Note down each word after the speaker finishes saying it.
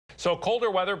So colder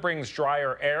weather brings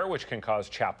drier air, which can cause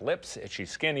chapped lips, itchy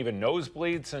skin, even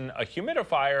nosebleeds. And a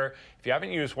humidifier, if you haven't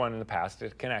used one in the past,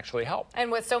 it can actually help.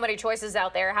 And with so many choices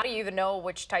out there, how do you even know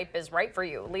which type is right for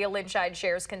you? Leah Linscheid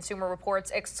shares Consumer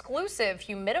Reports' exclusive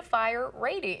humidifier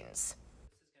ratings.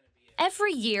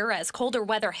 Every year, as colder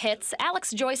weather hits,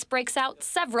 Alex Joyce breaks out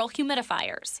several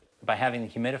humidifiers. By having the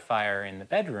humidifier in the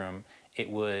bedroom, it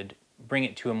would bring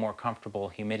it to a more comfortable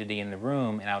humidity in the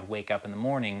room, and I would wake up in the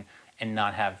morning and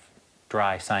not have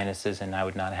dry sinuses, and I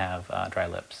would not have dry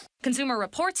lips. Consumer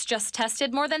Reports just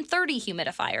tested more than 30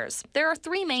 humidifiers. There are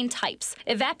three main types: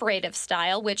 evaporative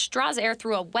style, which draws air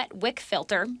through a wet wick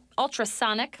filter;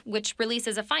 ultrasonic, which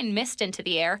releases a fine mist into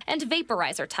the air; and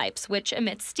vaporizer types, which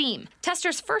emit steam.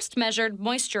 Testers first measured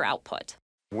moisture output.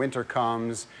 Winter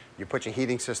comes, you put your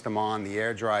heating system on, the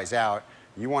air dries out.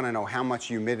 You want to know how much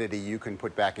humidity you can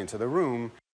put back into the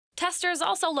room. Testers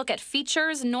also look at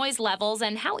features, noise levels,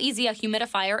 and how easy a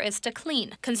humidifier is to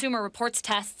clean. Consumer Reports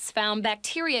tests found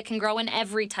bacteria can grow in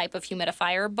every type of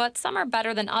humidifier, but some are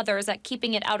better than others at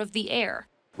keeping it out of the air.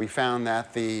 We found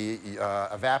that the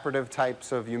evaporative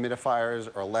types of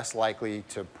humidifiers are less likely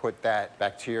to put that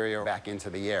bacteria back into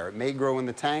the air. It may grow in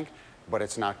the tank, but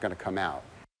it's not going to come out.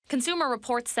 Consumer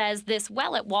Reports says this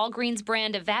Well at Walgreens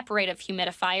brand evaporative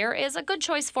humidifier is a good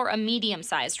choice for a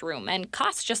medium-sized room and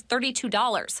costs just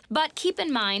 $32. But keep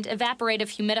in mind, evaporative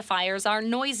humidifiers are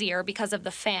noisier because of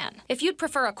the fan. If you'd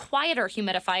prefer a quieter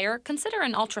humidifier, consider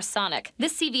an ultrasonic.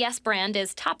 This CVS brand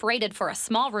is top-rated for a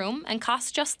small room and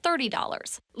costs just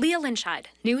 $30. Leah Linscheid,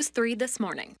 News 3 This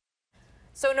Morning.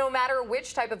 So no matter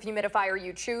which type of humidifier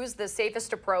you choose, the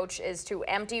safest approach is to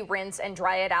empty, rinse, and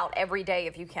dry it out every day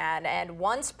if you can. And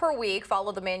once per week,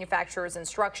 follow the manufacturer's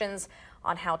instructions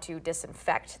on how to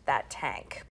disinfect that tank.